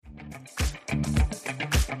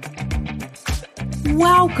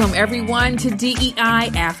Welcome, everyone, to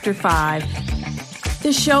DEI After 5,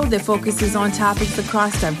 the show that focuses on topics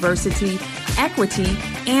across diversity, equity,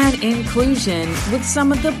 and inclusion with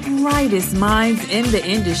some of the brightest minds in the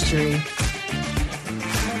industry.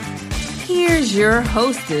 Here's your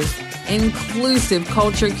hostess, inclusive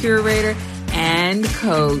culture curator, and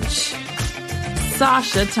coach,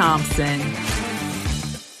 Sasha Thompson.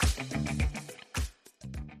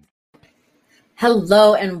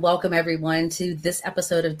 Hello and welcome everyone to this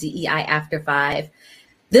episode of DEI After 5.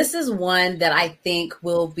 This is one that I think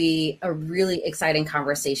will be a really exciting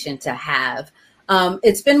conversation to have.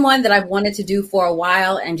 It's been one that I've wanted to do for a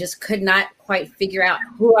while and just could not quite figure out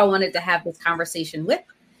who I wanted to have this conversation with.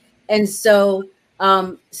 And so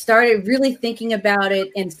started really thinking about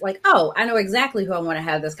it and it's like, oh, I know exactly who I want to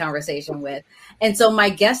have this conversation with. And so my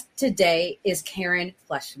guest today is Karen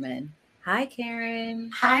Fleshman. Hi, Karen.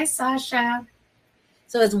 Hi, Sasha.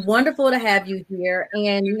 So it's wonderful to have you here.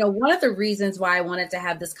 And, you know, one of the reasons why I wanted to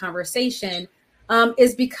have this conversation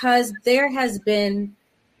is because there has been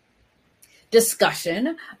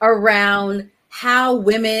discussion around how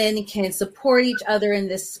women can support each other in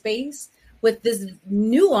this space with this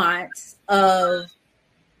nuance of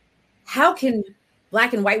how can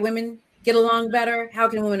Black and white women get along better? How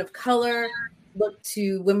can women of color look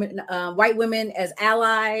to women, white women as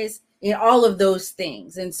allies? In all of those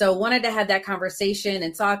things. And so wanted to have that conversation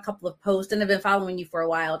and saw a couple of posts and have been following you for a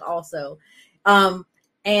while also.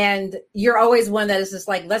 And you're always one that is just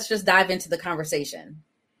like, let's just dive into the conversation.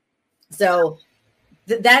 So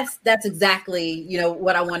that's exactly, you know,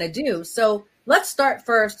 what I want to do. So let's start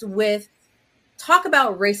first with talk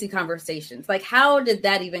about racy conversations. Like, how did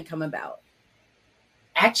that even come about?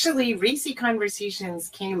 Actually, racy conversations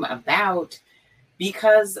came about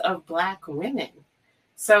because of Black women.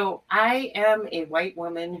 So I am a white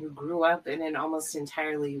woman who grew up in an almost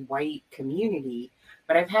entirely white community,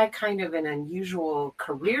 but I've had kind of an unusual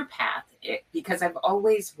career path because I've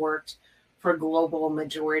always worked for global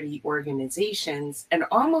majority organizations, and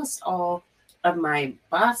almost all of my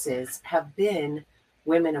bosses have been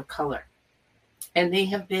women of color. And they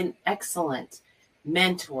have been excellent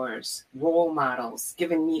mentors, role models,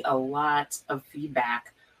 given me a lot of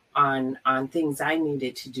feedback on things I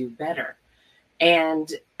needed to do better.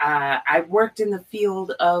 And I worked in the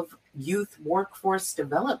field of youth workforce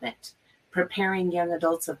development, preparing young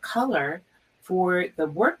adults of color for the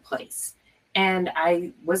workplace. And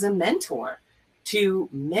I was a mentor to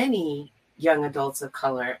many young adults of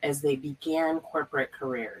color as they began corporate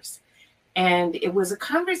careers. And it was a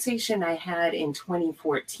conversation I had in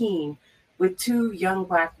 2014 with two young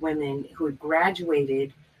Black women who had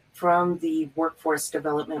graduated from the workforce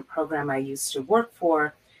development program I used to work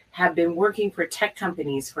for, have been working for tech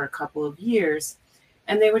companies for a couple of years.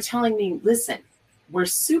 And they were telling me, listen, we're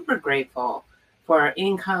super grateful for our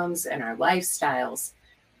incomes and our lifestyles,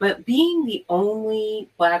 but being the only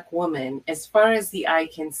Black woman, as far as the eye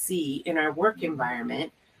can see in our work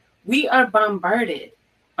environment, we are bombarded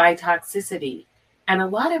by toxicity. And a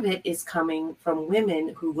lot of it is coming from women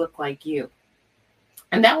who look like you.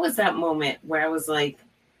 And that was that moment where I was like,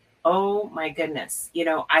 oh my goodness, you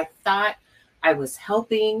know, I thought I was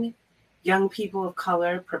helping young people of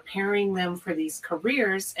color, preparing them for these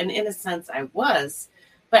careers. And in a sense, I was,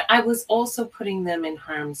 but I was also putting them in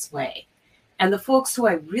harm's way. And the folks who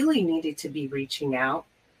I really needed to be reaching out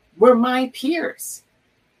were my peers,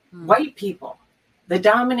 white people, the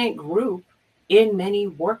dominant group in many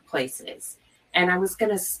workplaces. And I was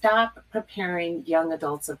going to stop preparing young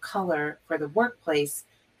adults of color for the workplace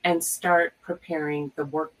and start preparing the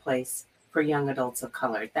workplace for young adults of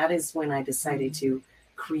color. That is when I decided to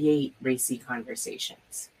create Racy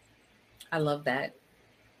Conversations. I love that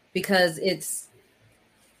because it's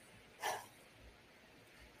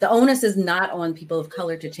the onus is not on people of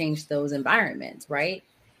color to change those environments, right?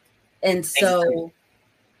 And so,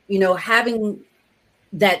 you know, having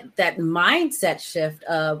that mindset shift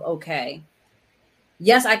of, okay,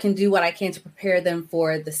 yes, I can do what I can to prepare them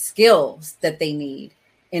for the skills that they need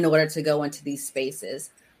in order to go into these spaces.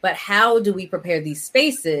 But how do we prepare these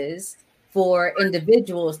spaces for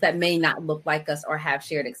individuals that may not look like us or have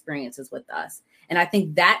shared experiences with us? And I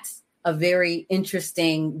think that's a very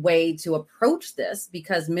interesting way to approach this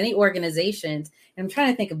because many organizations, and I'm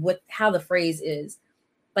trying to think of how the phrase is,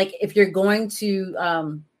 like if you're going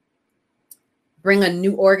to bring a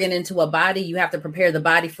new organ into a body, you have to prepare the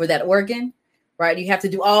body for that organ, right? You have to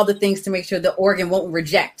do all the things to make sure the organ won't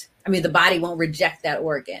reject. The body won't reject that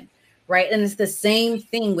organ, right? And it's the same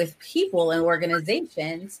thing with people and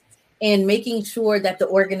organizations and making sure that the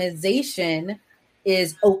organization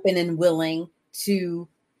is open and willing to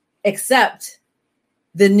accept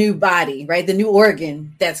the new body, right? The new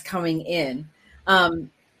organ that's coming in. And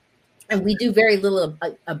we do very little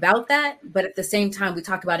about that. But at the same time, we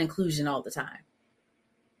talk about inclusion all the time.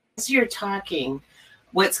 As you're talking,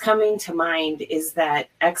 what's coming to mind is that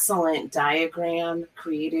excellent diagram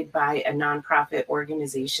created by a nonprofit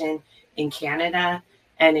organization in Canada.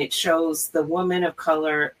 And it shows the woman of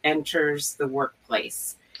color enters the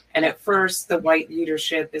workplace. And at first, the white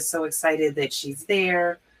leadership is so excited that she's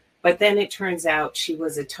there. But then it turns out she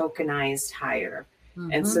was a tokenized hire.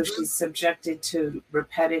 Mm-hmm. And so she's subjected to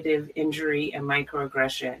repetitive injury and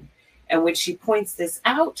microaggression. And when she points this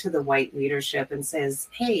out to the white leadership and says,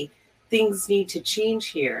 hey, things need to change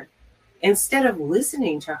here, instead of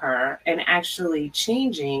listening to her and actually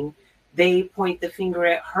changing, they point the finger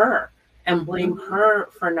at her and blame her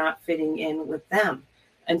for not fitting in with them,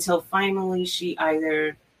 until finally she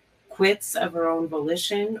either quits of her own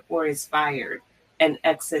volition or is fired and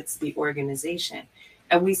exits the organization.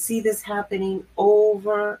 And we see this happening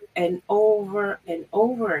over and over and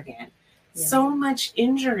over again. Yeah. So much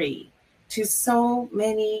injury to so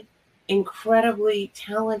many incredibly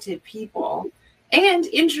talented people, and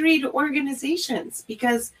injury to organizations,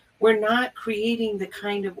 because we're not creating the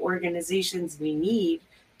kind of organizations we need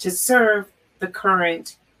to serve the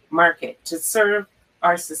current market, to serve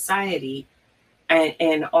our society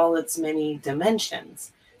and all its many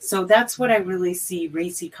dimensions. So that's what I really see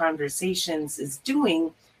Racy Conversations is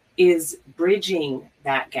doing, is bridging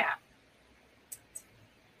that gap.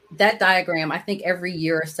 That diagram, I think every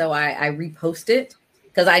year or so I repost it,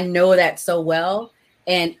 because I know that so well.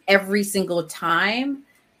 And every single time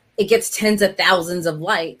it gets tens of thousands of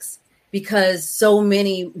likes, because so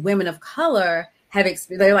many women of color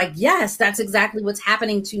they're like, yes, that's exactly what's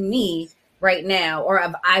happening to me right now. Or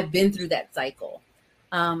I've been through that cycle.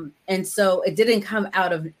 And so it didn't come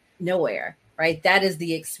out of nowhere, right? That is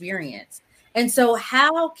the experience. And so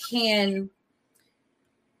I'm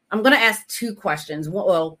going to ask two questions.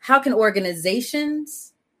 Well, how can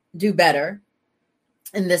organizations do better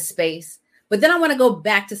in this space? But then I want to go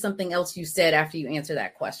back to something else you said after you answer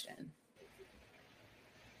that question.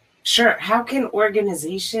 Sure. How can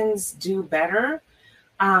organizations do better?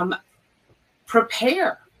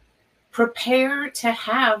 Prepare to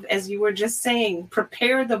have, as you were just saying,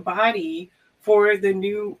 prepare the body for the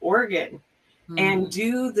new organ, and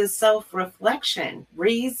do the self-reflection,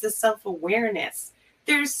 raise the self-awareness.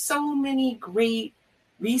 There's so many great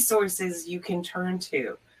resources you can turn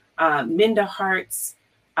to. Minda Hart's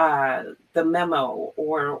The Memo,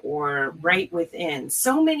 or Right Within.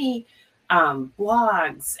 So many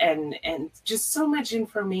blogs and just so much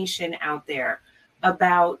information out there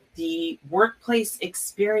about the workplace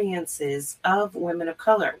experiences of women of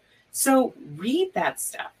color. So read that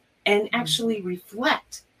stuff and actually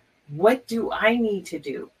reflect. What do I need to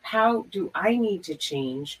do? How do I need to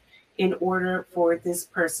change in order for this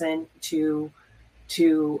person to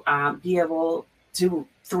be able to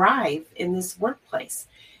thrive in this workplace?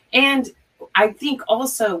 And I think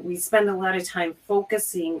also we spend a lot of time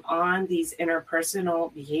focusing on these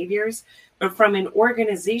interpersonal behaviors, but from an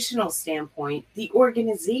organizational standpoint, the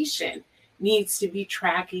organization needs to be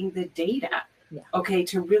tracking the data, okay,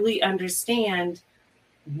 to really understand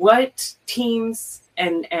what teams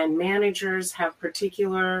and managers have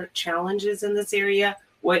particular challenges in this area,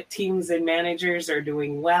 what teams and managers are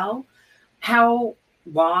doing well, how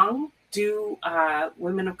long do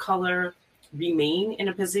women of color remain in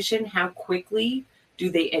a position, how quickly do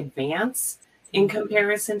they advance in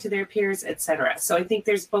comparison to their peers, etc. So I think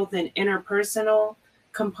there's both an interpersonal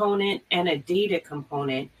component and a data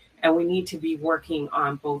component, and we need to be working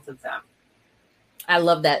on both of them. I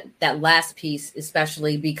love that last piece,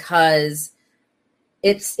 especially because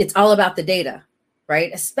it's all about the data,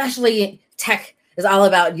 right? Especially tech is all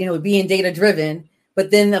about, being data driven.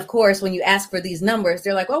 But then, of course, when you ask for these numbers,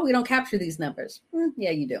 they're like, "Oh, we don't capture these numbers."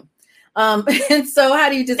 Yeah, you do. And so how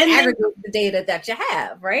do you just aggregate the data that you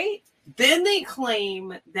have, right? Then they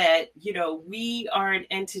claim that, we are an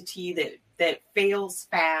entity that fails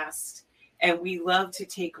fast and we love to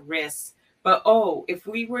take risks. But, if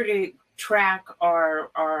we were to track our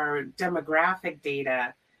demographic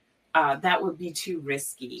data, that would be too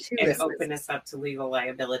risky and open us up to legal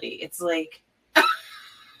liability. It's like...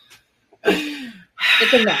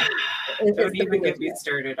 It's a mess. Don't even get me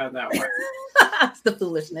started on that one. It's the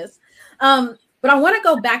foolishness. But I want to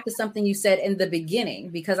go back to something you said in the beginning,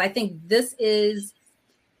 because I think this is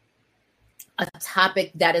a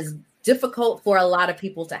topic that is difficult for a lot of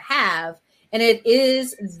people to have. And it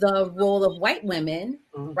is the role of white women,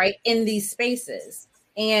 right, in these spaces.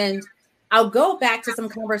 And I'll go back to some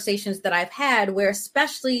conversations that I've had where,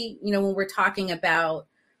 especially, when we're talking about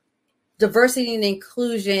diversity and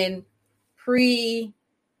inclusion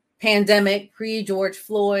pre-pandemic, pre-George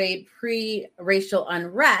Floyd, pre-racial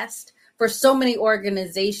unrest, for so many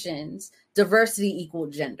organizations, diversity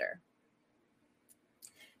equaled gender.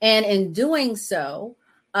 And in doing so,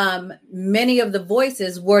 many of the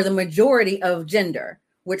voices were the majority of gender,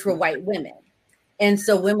 which were white women. And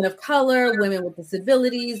so women of color, women with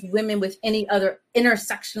disabilities, women with any other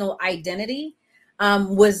intersectional identity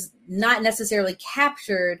was not necessarily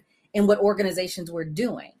captured in what organizations were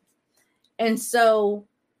doing. And so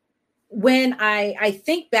when I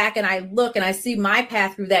think back and I look and I see my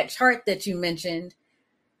path through that chart that you mentioned,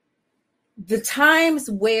 the times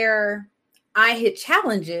where I hit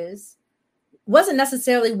challenges wasn't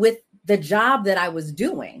necessarily with the job that I was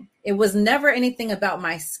doing. It was never anything about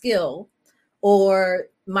my skill or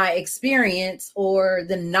my experience or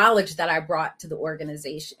the knowledge that I brought to the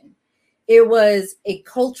organization. It was a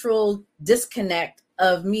cultural disconnect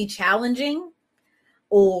of me challenging,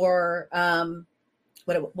 or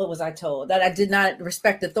what was I told? That I did not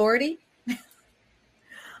respect authority.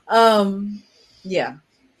 Yeah.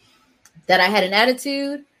 That I had an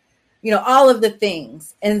attitude, all of the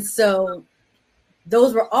things. And so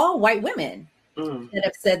those were all white women that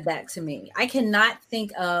have said that to me. I cannot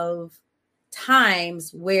think of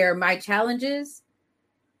times where my challenges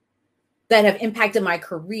that have impacted my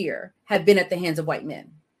career have been at the hands of white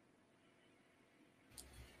men.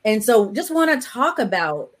 And so just want to talk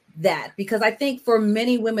about that, because I think for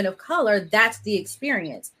many women of color, that's the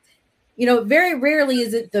experience. Very rarely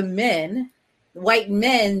is it the men, white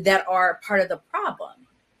men, that are part of the problem.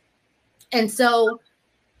 And so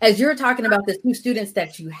as you're talking about the two students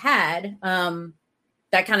that you had,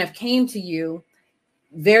 that kind of came to you,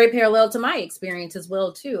 very parallel to my experience as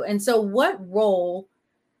well, too. And so what role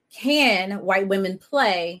can white women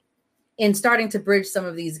play in starting to bridge some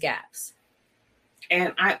of these gaps?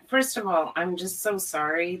 And first of all, I'm just so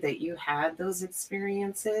sorry that you had those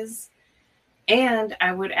experiences. And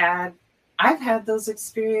I would add, I've had those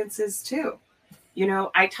experiences too.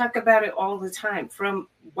 I talk about it all the time. From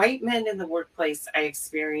white men in the workplace, I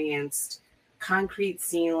experienced concrete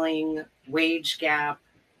ceiling, wage gap,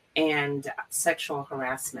 and sexual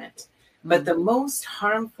harassment. But the most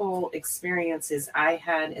harmful experiences I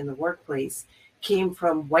had in the workplace came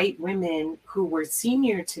from white women who were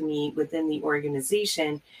senior to me within the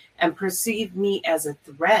organization and perceived me as a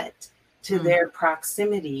threat to their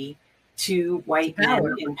proximity to white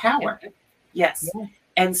men in power. Yes. Yeah.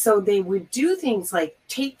 And so they would do things like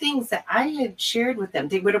take things that I had shared with them.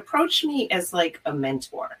 They would approach me as like a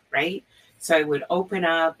mentor, right? So I would open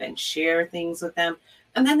up and share things with them.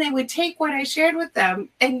 And then they would take what I shared with them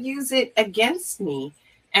and use it against me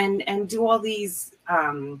and do all these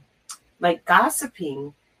like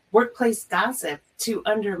gossiping, workplace gossip to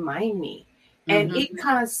undermine me. And it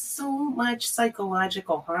caused so much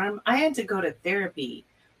psychological harm. I had to go to therapy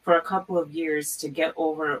for a couple of years to get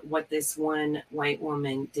over what this one white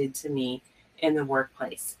woman did to me in the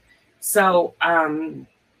workplace. So I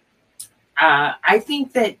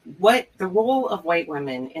think that what the role of white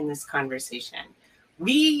women in this conversation,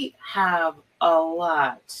 we have a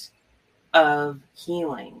lot of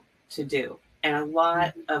healing to do and a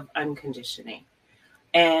lot of unconditioning.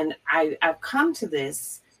 And I've come to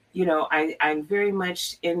this, I'm very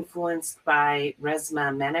much influenced by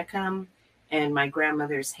Resmaa Menakem and My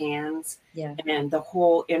Grandmother's Hands, and the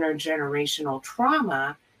whole intergenerational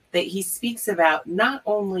trauma that he speaks about, not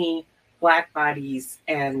only Black bodies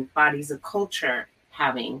and bodies of culture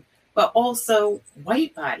having, but also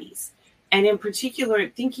white bodies. And in particular,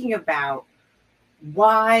 thinking about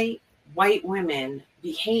why white women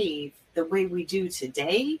behave the way we do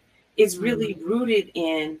today is really rooted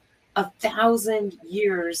in 1,000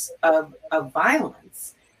 years of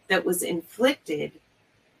violence that was inflicted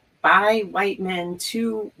by white men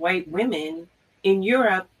to white women in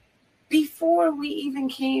Europe before we even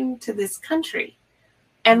came to this country.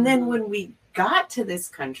 And then when we got to this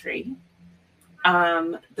country,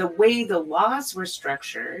 the way the laws were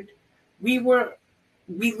structured, we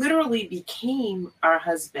literally became our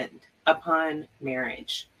husband upon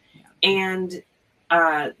marriage. And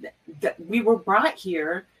we were brought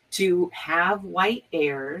here to have white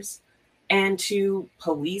heirs and to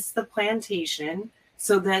police the plantation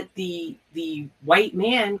so that the white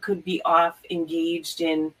man could be off engaged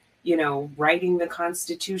in, writing the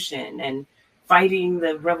Constitution and fighting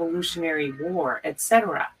the Revolutionary War,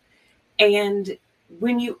 etc. And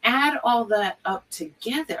when you add all that up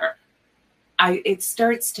together, it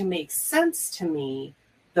starts to make sense to me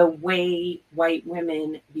the way white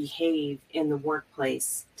women behave in the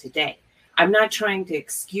workplace today. I'm not trying to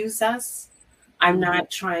excuse us. I'm not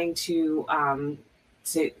trying to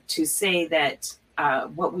to say that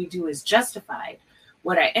what we do is justified.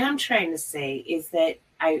 What I am trying to say is that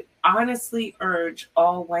I honestly urge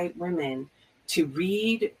all white women to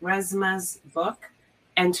read Resma's book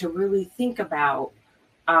and to really think about,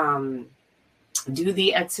 do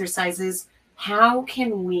the exercises. How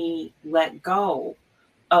can we let go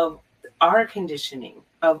of our conditioning,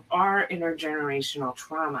 of our intergenerational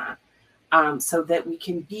trauma, so that we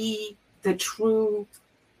can be the true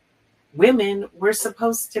women we're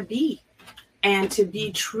supposed to be, and to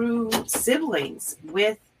be true siblings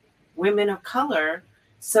with women of color,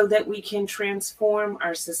 so that we can transform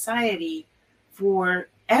our society for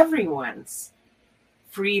everyone's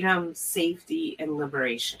freedom, safety, and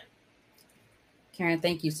liberation. Karen,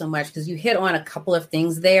 thank you so much, because you hit on a couple of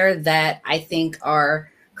things there that I think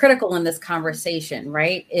are critical in this conversation,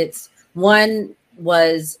 right? One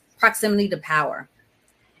was proximity to power.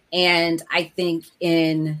 And I think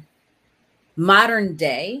in modern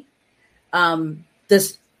day,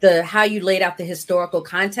 how you laid out the historical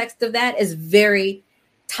context of that is very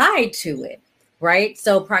tied to it, right?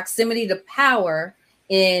 So proximity to power,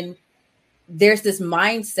 there's this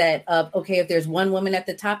mindset of, okay, if there's one woman at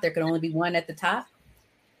the top, there can only be one at the top.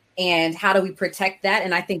 And how do we protect that?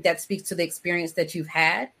 And I think that speaks to the experience that you've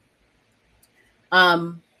had.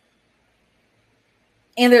 And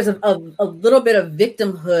there's a little bit of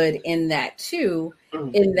victimhood in that too,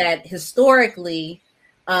 in that historically,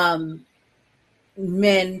 men,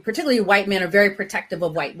 particularly white men, are very protective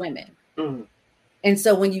of white women. And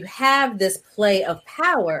so when you have this play of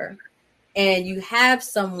power and you have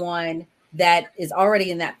someone that is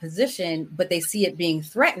already in that position, but they see it being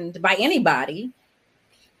threatened by anybody,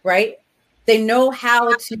 right? They know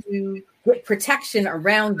how to get protection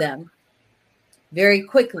around them very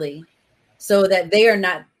quickly so that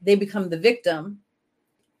they become the victim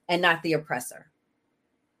and not the oppressor.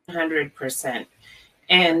 100%.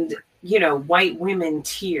 And, white women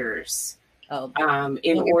tears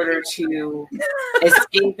in order to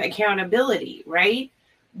escape accountability, right?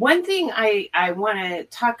 One thing I want to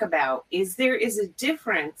talk about is there is a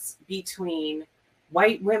difference between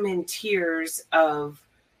white women tears of,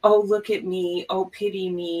 oh, look at me, oh, pity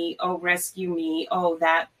me, oh, rescue me, oh,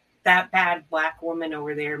 that bad Black woman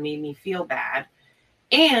over there made me feel bad,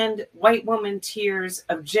 and white woman tears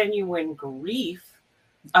of genuine grief,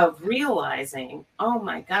 of realizing, oh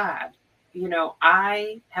my God,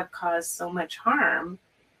 I have caused so much harm,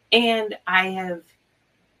 and I have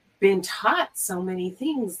been taught so many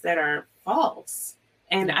things that are false,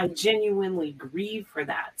 and I genuinely grieve for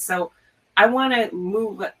that. So I want to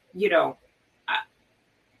move,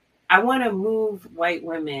 I want to move white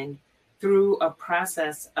women through a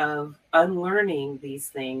process of unlearning these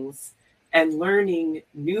things and learning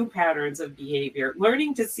new patterns of behavior,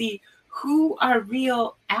 learning to see who our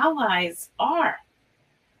real allies are.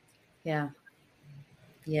 Yeah.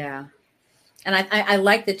 Yeah. And I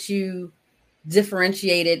like that you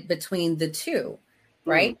differentiated between the two,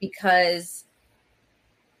 right? Because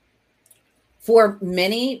for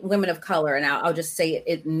many women of color, and I'll just say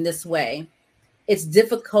it in this way, it's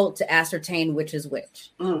difficult to ascertain which is which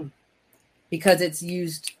because it's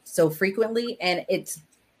used so frequently and it's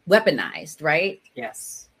weaponized, right?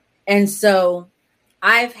 Yes. And so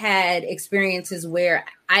I've had experiences where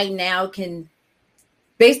I now can,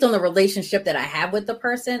 based on the relationship that I have with the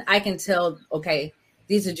person, I can tell, okay,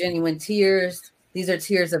 these are genuine tears. These are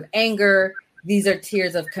tears of anger. These are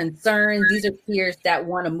tears of concern. These are tears that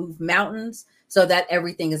want to move mountains so that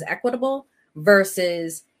everything is equitable,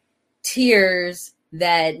 versus tears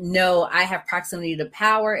that know I have proximity to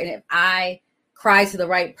power. And if I cry to the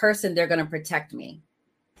right person, they're going to protect me.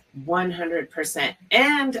 100%.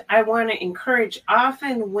 And I want to encourage,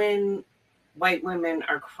 often when white women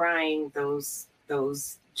are crying those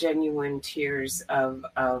genuine tears of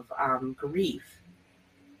grief,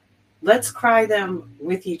 let's cry them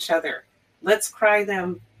with each other. Let's cry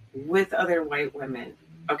them with other white women.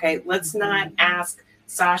 Okay. Let's not ask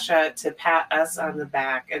Sasha to pat us on the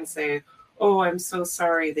back and say, oh, I'm so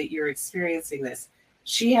sorry that you're experiencing this.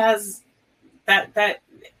 She has that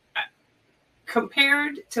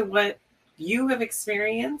compared to what you have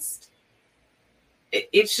experienced,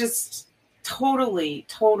 it's just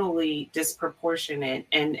totally disproportionate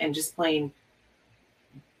and just plain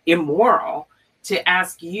immoral to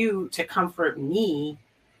ask you to comfort me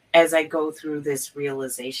as I go through this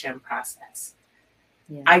realization process.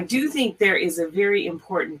 Yeah. I do think there is a very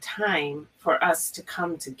important time for us to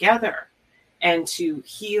come together and to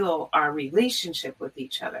heal our relationship with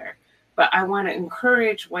each other. But I want to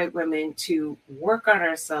encourage white women to work on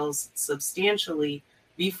ourselves substantially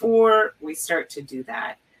before we start to do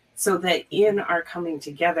that, so that in our coming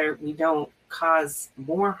together, we don't cause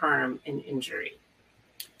more harm and injury.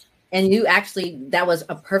 And that was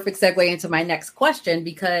a perfect segue into my next question,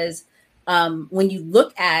 because when you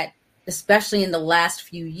look at, especially in the last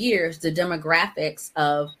few years, the demographics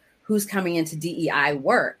of who's coming into DEI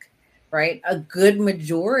work, right? A good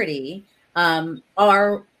majority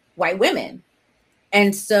are white women.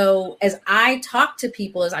 And so as I talk to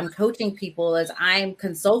people, as I'm coaching people, as I'm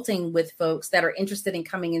consulting with folks that are interested in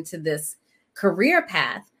coming into this career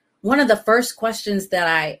path, one of the first questions that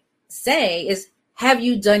I say is, have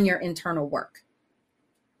you done your internal work?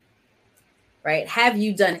 Right? Have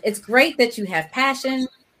you done? It's great that you have passion.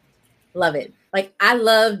 Love it. Like, I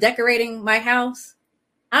love decorating my house.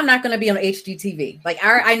 I'm not going to be on HGTV. Like,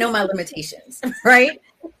 I know my limitations, right?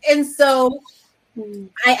 And so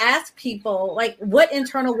I ask people, like, what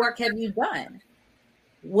internal work have you done?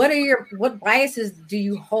 What biases do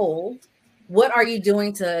you hold? What are you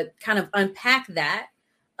doing to kind of unpack that?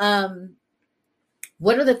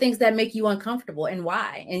 What are the things that make you uncomfortable and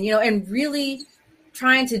why? And, and really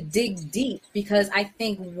trying to dig deep, because I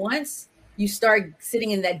think once you start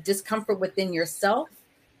sitting in that discomfort within yourself,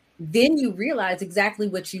 then you realize exactly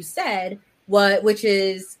what you said, which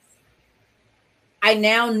is, I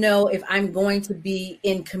now know if I'm going to be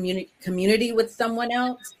in community with someone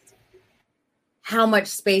else, how much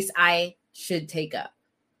space I should take up,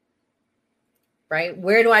 right?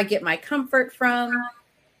 Where do I get my comfort from?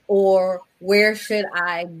 Or where should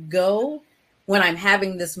I go when I'm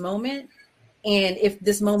having this moment? And if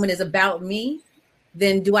this moment is about me,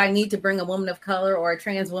 then do I need to bring a woman of color or a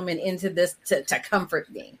trans woman into this to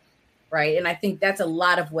comfort me, right? And I think that's a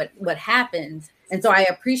lot of what happens. And so I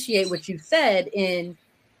appreciate what you said in,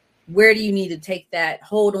 where do you need to take that,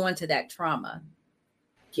 hold on to that trauma?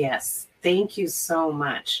 Yes, thank you so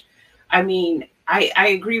much. I mean, I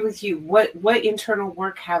agree with you. What internal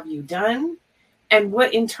work have you done? And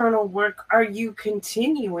what internal work are you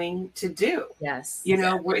continuing to do? Yes.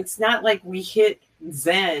 Where it's not like we hit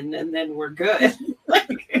Zen and then we're good.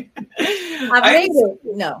 I've made it.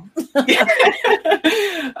 No.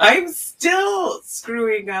 I'm still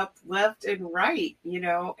screwing up left and right,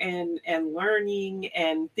 and learning,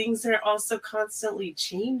 and things are also constantly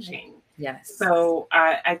changing. Yes. So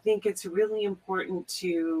I think it's really important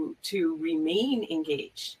to remain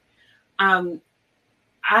engaged.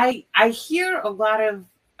 I hear a lot of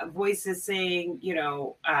voices saying,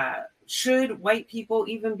 should white people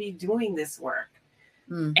even be doing this work?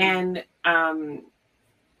 Mm-hmm. And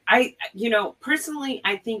I personally,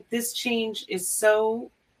 I think this change is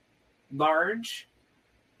so large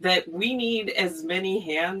that we need as many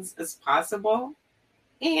hands as possible.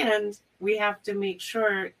 And we have to make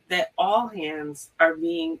sure that all hands are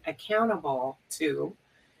being accountable to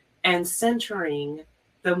and centering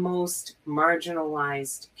the most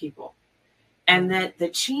marginalized people. And that the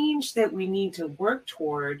change that we need to work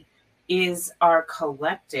toward is our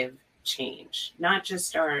collective change, not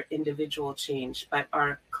just our individual change, but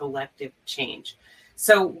our collective change.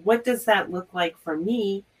 So what does that look like for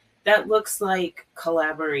me? That looks like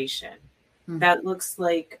collaboration. Mm-hmm. That looks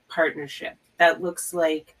like partnership. That looks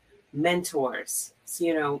like mentors.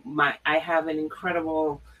 So, I have an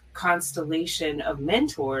incredible constellation of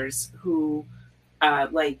mentors who,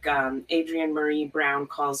 Adrienne Marie Brown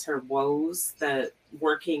calls her woes, the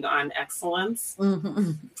working on excellence.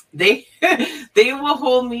 Mm-hmm. They will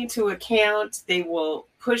hold me to account. They will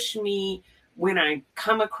push me when I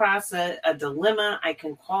come across a dilemma. I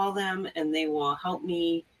can call them and they will help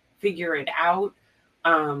me figure it out.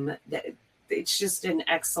 It's just an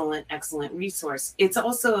excellent, excellent resource. It's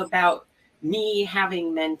also about me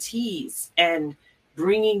having mentees and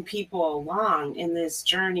bringing people along in this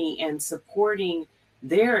journey and supporting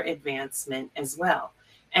their advancement as well.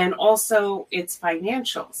 And also it's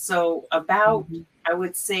financial. So about, I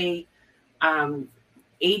would say,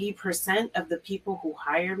 80% of the people who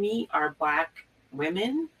hire me are Black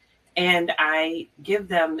women. And I give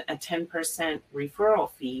them a 10%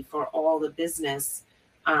 referral fee for all the business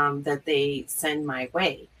that they send my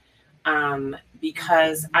way.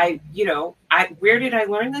 Because where did I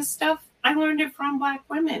learn this stuff? I learned it from Black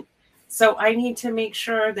women. So I need to make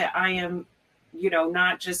sure that I am,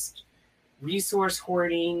 not just resource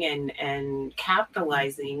hoarding and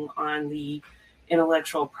capitalizing on the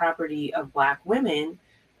intellectual property of Black women,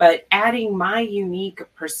 but adding my unique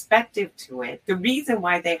perspective to it. The reason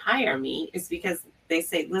why they hire me is because they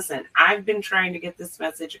say, listen, I've been trying to get this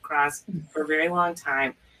message across for a very long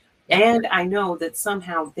time. And I know that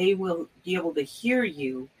somehow they will be able to hear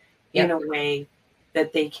you in a way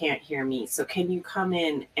that they can't hear me. So can you come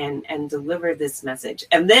in and deliver this message?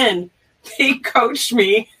 And then they coach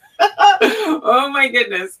me. Oh my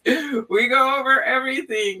goodness. We go over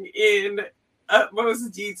everything in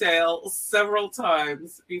utmost detail several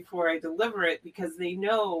times before I deliver it, because they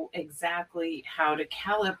know exactly how to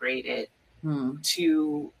calibrate it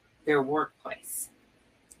to their workplace.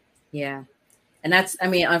 Yeah. And that's, I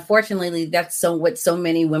mean, unfortunately, that's what so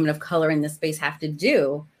many women of color in this space have to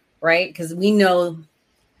do, right? Because we know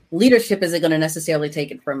leadership isn't going to necessarily take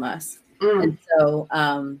it from us. And so,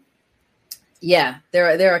 yeah,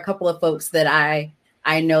 there are a couple of folks that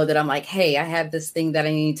I know that I'm like, hey, I have this thing that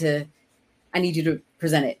I need you to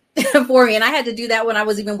present it for me. And I had to do that when I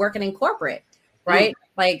was even working in corporate, right?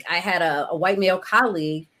 Like I had a white male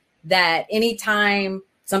colleague that anytime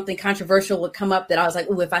something controversial would come up, that I was like,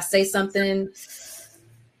 oh, if I say something,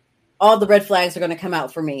 all the red flags are going to come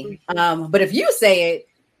out for me. But if you say it,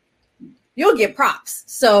 you'll get props.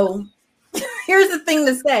 So here's the thing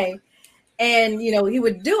to say. And, you know, he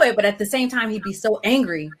would do it, but at the same time, he'd be so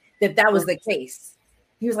angry that was the case.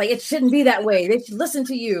 He was like, it shouldn't be that way. They should listen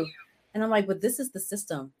to you. And I'm like, but this is the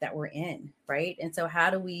system that we're in, right? And so how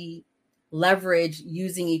do we leverage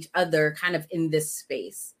using each other kind of in this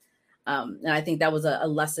space? And I think that was a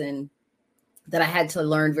lesson that I had to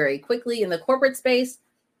learn very quickly in the corporate space,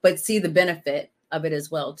 but see the benefit of it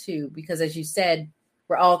as well, too. Because as you said,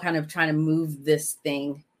 we're all kind of trying to move this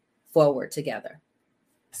thing forward together.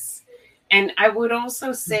 And I would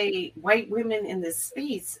also say white women in this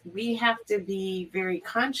space, we have to be very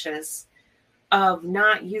conscious of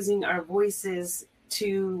not using our voices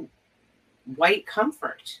to white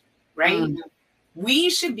comfort, right? We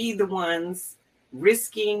should be the ones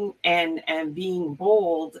risking and being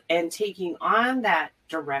bold and taking on that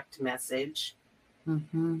direct message,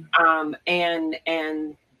 and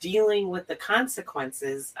dealing with the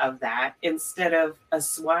consequences of that, instead of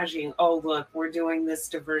assuaging, oh, look, we're doing this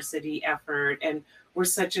diversity effort and we're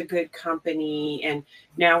such a good company, and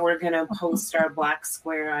now we're going to post our black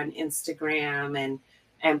square on Instagram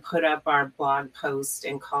and put up our blog post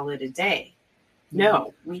and call it a day.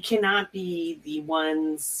 No, we cannot be the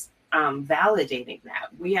ones validating that.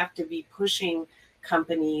 We have to be pushing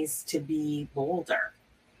companies to be bolder.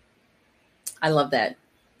 I love that.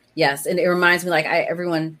 Yes. And it reminds me, like,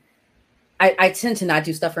 I tend to not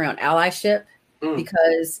do stuff around allyship,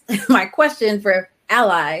 because my question for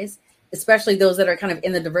allies, especially those that are kind of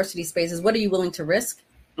in the diversity space, is what are you willing to risk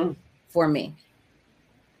for me?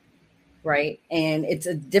 Right. And it's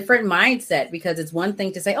a different mindset, because it's one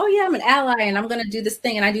thing to say, oh, yeah, I'm an ally and I'm going to do this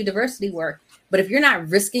thing and I do diversity work. But if you're not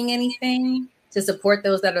risking anything to support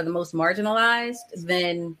those that are the most marginalized,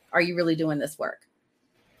 then are you really doing this work?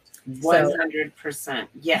 100%.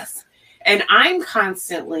 Yes. And I'm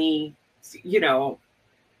constantly, you know,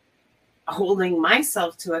 holding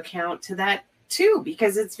myself to account to that too,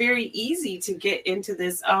 because it's very easy to get into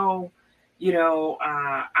this, oh, you know,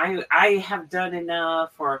 I have done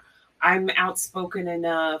enough, or I'm outspoken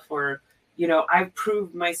enough, or, you know, I've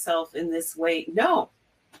proved myself in this way. No,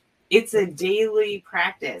 it's a daily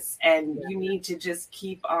practice, and you need to just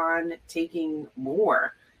keep on taking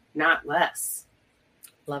more, not less.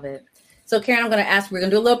 Love it. So Karen, I'm going to ask, we're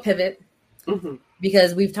going to do a little pivot,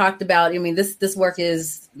 because we've talked about, I mean, this work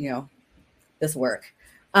is, you know, this work.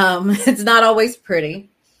 It's not always pretty.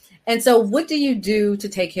 And so what do you do to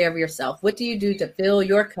take care of yourself? What do you do to fill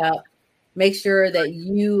your cup, make sure that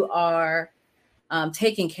you are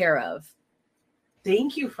taken care of?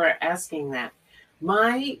 Thank you for asking that.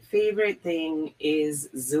 My favorite thing is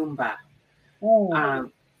Zumba.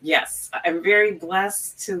 Yes, I'm very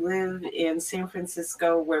blessed to live in San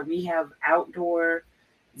Francisco, where we have outdoor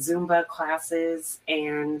Zumba classes.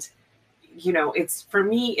 And, you know, it's, for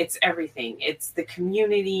me, it's everything. It's the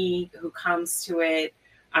community who comes to it.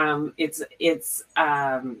 It's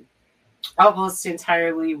almost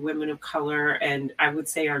entirely women of color. And I would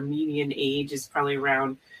say our median age is probably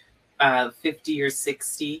around 50 or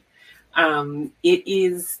 60. It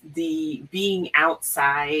is the being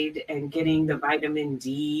outside and getting the vitamin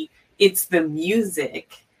D. It's the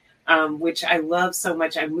music, which I love so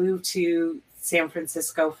much. I moved to San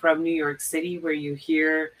Francisco from New York City, where you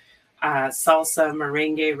hear salsa,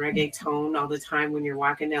 merengue, reggaeton all the time when you're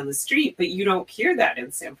walking down the street, but you don't hear that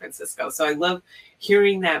in San Francisco. So I love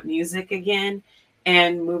hearing that music again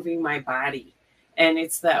and moving my body. And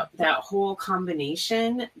it's that whole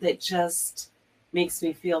combination that just makes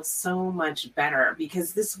me feel so much better,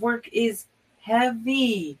 because this work is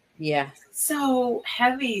heavy. Yeah. So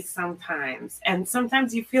heavy sometimes. And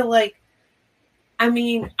sometimes you feel like, I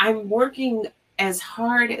mean, I'm working as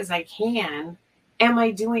hard as I can. Am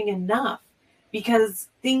I doing enough? Because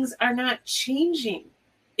things are not changing.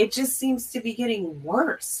 It just seems to be getting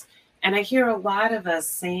worse. And I hear a lot of us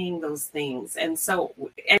saying those things. And so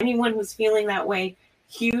anyone who's feeling that way,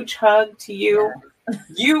 huge hug to you.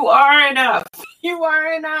 You are enough. You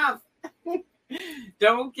are enough.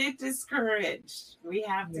 Don't get discouraged. We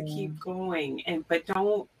have to keep going, but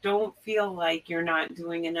don't feel like you're not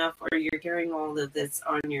doing enough or you're carrying all of this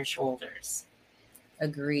on your shoulders.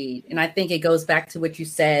 Agreed. And I think it goes back to what you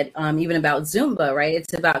said, even about Zumba, right?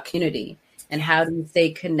 It's about community and how do you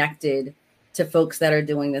stay connected to folks that are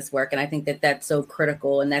doing this work. And I think that that's so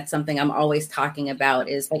critical. And that's something I'm always talking about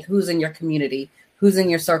is like, who's in your community, who's in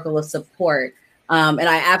your circle of support. And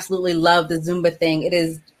I absolutely love the Zumba thing. It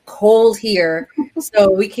is cold here,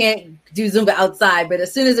 so we can't do Zumba outside. But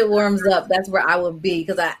as soon as it warms up, that's where I will be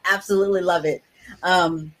because I absolutely love it.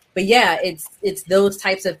 But yeah, it's those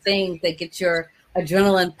types of things that get your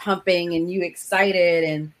adrenaline pumping and you excited.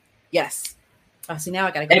 And yes. Oh, see, now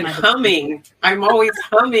I gotta go. And humming. I'm always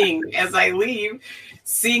humming as I leave,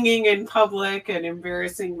 singing in public and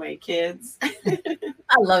embarrassing my kids.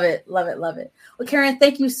 I love it. Love it. Love it. Well, Karen,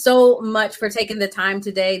 thank you so much for taking the time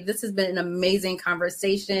today. This has been an amazing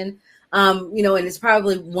conversation. And it's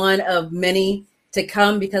probably one of many to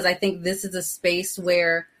come because I think this is a space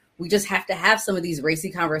where we just have to have some of these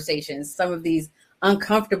racy conversations, some of these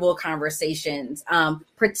uncomfortable conversations,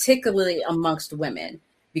 particularly amongst women,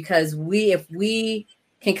 because if we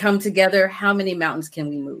can come together, how many mountains can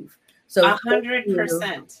we move? So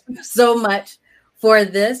 100%. So much for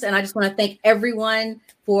this. And I just want to thank everyone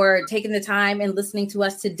for taking the time and listening to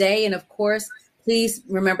us today. And of course, please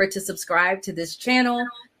remember to subscribe to this channel,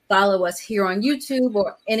 follow us here on YouTube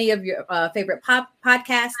or any of your favorite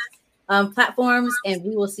podcast platforms. And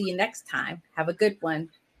we will see you next time. Have a good one.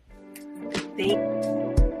 Thank you.